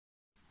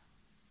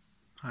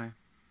Hi,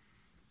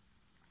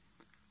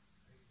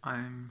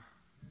 I'm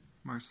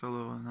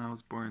Marcelo and I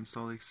was born in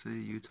Salt Lake City,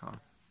 Utah.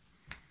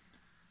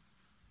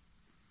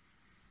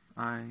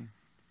 I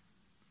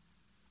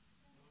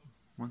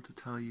want to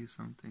tell you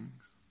some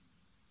things.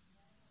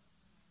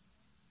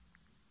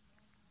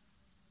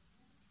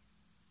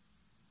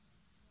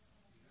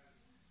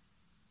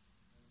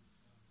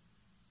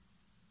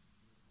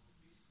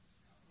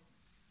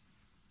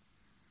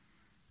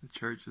 The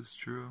church is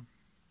true.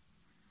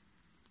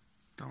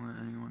 Don't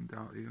let anyone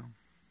doubt you.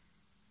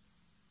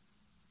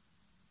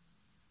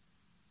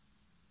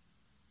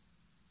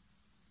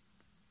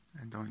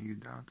 And don't you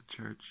doubt the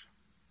church.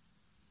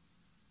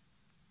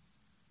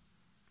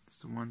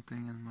 It's the one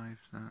thing in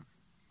life that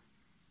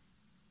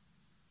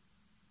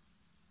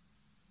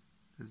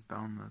is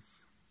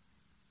boundless.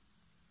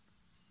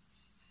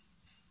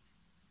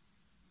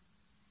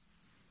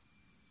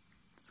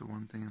 It's the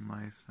one thing in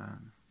life that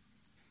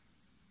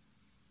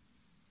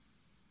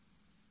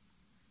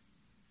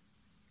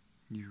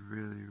you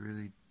really,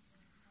 really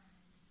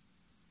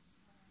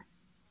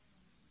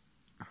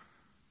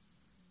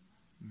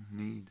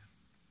need.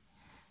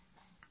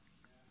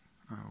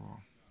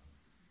 Well,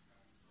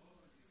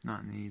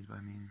 not need, but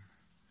I mean,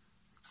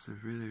 it's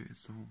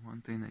the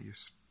one thing that your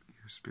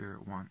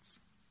spirit wants.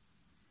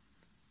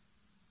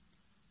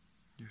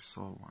 Your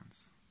soul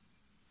wants.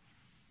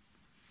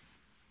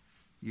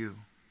 You,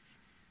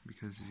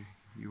 because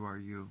you are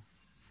you.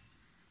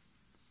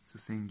 It's the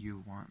thing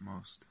you want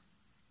most.